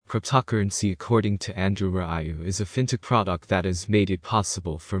Cryptocurrency, according to Andrew Raju, is a fintech product that has made it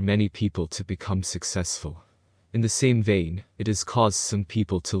possible for many people to become successful. In the same vein, it has caused some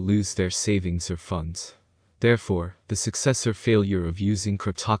people to lose their savings or funds. Therefore, the success or failure of using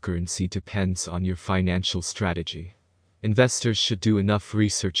cryptocurrency depends on your financial strategy. Investors should do enough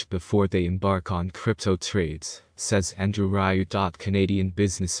research before they embark on crypto trades, says Andrew Raju. Canadian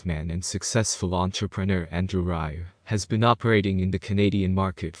businessman and successful entrepreneur Andrew Raju has been operating in the Canadian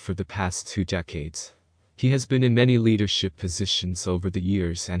market for the past 2 decades. He has been in many leadership positions over the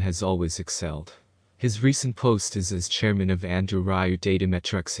years and has always excelled. His recent post is as chairman of Andrew Raju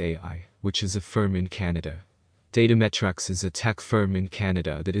Datametrics AI, which is a firm in Canada. Datametrics is a tech firm in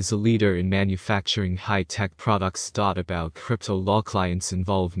Canada that is a leader in manufacturing high-tech products. About crypto law, clients'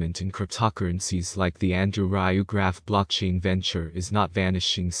 involvement in cryptocurrencies like the Andrew Raju Graph blockchain venture is not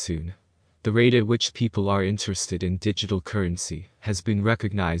vanishing soon. The rate at which people are interested in digital currency has been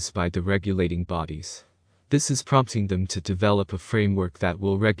recognized by the regulating bodies. This is prompting them to develop a framework that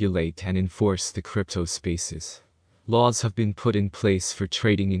will regulate and enforce the crypto spaces. Laws have been put in place for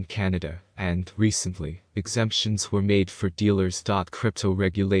trading in Canada, and, recently, exemptions were made for dealers. Crypto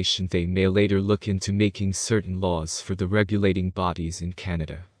regulation. They may later look into making certain laws for the regulating bodies in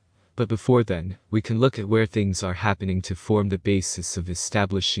Canada. But before then, we can look at where things are happening to form the basis of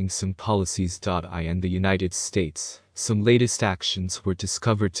establishing some policies. In the United States, some latest actions were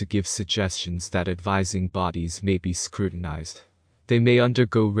discovered to give suggestions that advising bodies may be scrutinized. They may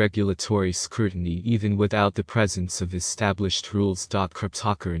undergo regulatory scrutiny even without the presence of established rules.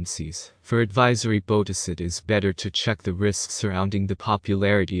 Cryptocurrencies. For advisory bodies, it is better to check the risks surrounding the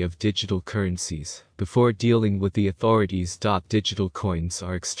popularity of digital currencies before dealing with the authorities. Digital coins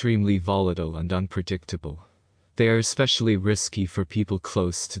are extremely volatile and unpredictable. They are especially risky for people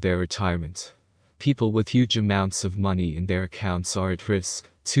close to their retirement. People with huge amounts of money in their accounts are at risk.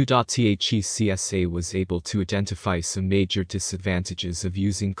 2. THECSA was able to identify some major disadvantages of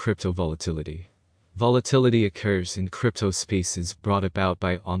using crypto volatility. Volatility occurs in crypto spaces brought about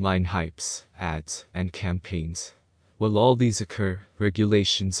by online hypes, ads, and campaigns. While all these occur,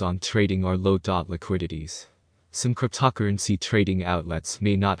 regulations on trading are low. Liquidities. Some cryptocurrency trading outlets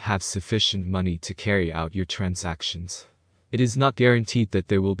may not have sufficient money to carry out your transactions. It is not guaranteed that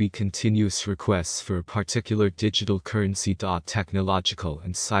there will be continuous requests for a particular digital currency. Technological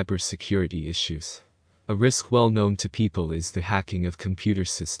and cybersecurity issues. A risk well known to people is the hacking of computer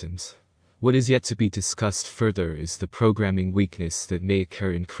systems. What is yet to be discussed further is the programming weakness that may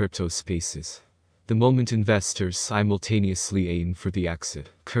occur in crypto spaces. The moment investors simultaneously aim for the exit,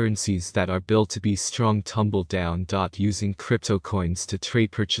 currencies that are built to be strong tumble down. Using crypto coins to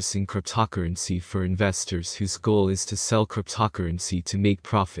trade. Purchasing cryptocurrency for investors whose goal is to sell cryptocurrency to make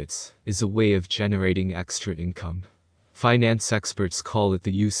profits is a way of generating extra income. Finance experts call it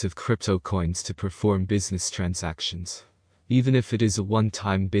the use of crypto coins to perform business transactions. Even if it is a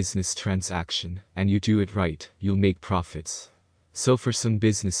one-time business transaction, and you do it right, you'll make profits. So for some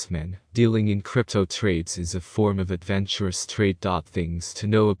businessmen, dealing in crypto trades is a form of adventurous trade. Things to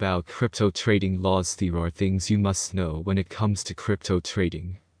know about crypto trading laws. There are things you must know when it comes to crypto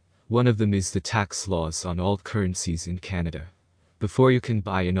trading. One of them is the tax laws on all currencies in Canada. Before you can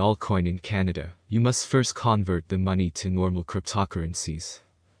buy an altcoin in Canada, you must first convert the money to normal cryptocurrencies.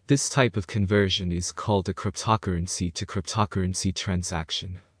 This type of conversion is called a cryptocurrency to cryptocurrency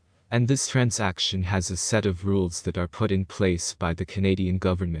transaction. And this transaction has a set of rules that are put in place by the Canadian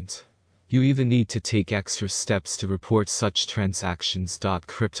government. You even need to take extra steps to report such transactions.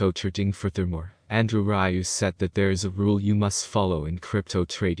 Crypto trading. Furthermore, Andrew Raju said that there is a rule you must follow in crypto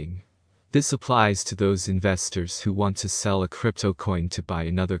trading. This applies to those investors who want to sell a crypto coin to buy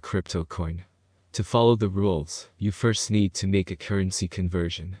another crypto coin. To follow the rules, you first need to make a currency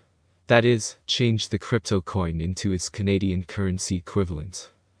conversion. That is, change the crypto coin into its Canadian currency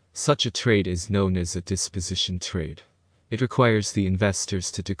equivalent. Such a trade is known as a disposition trade. It requires the investors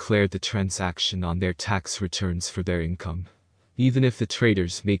to declare the transaction on their tax returns for their income. Even if the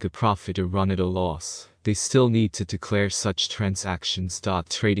traders make a profit or run at a loss, they still need to declare such transactions.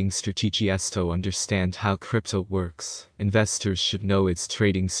 Trading strategy. To understand how crypto works, investors should know its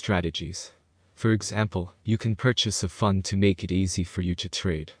trading strategies. For example, you can purchase a fund to make it easy for you to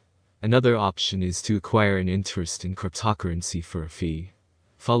trade. Another option is to acquire an interest in cryptocurrency for a fee.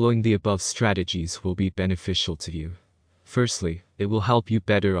 Following the above strategies will be beneficial to you. Firstly, it will help you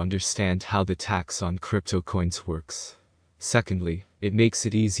better understand how the tax on crypto coins works. Secondly, it makes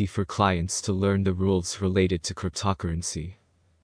it easy for clients to learn the rules related to cryptocurrency.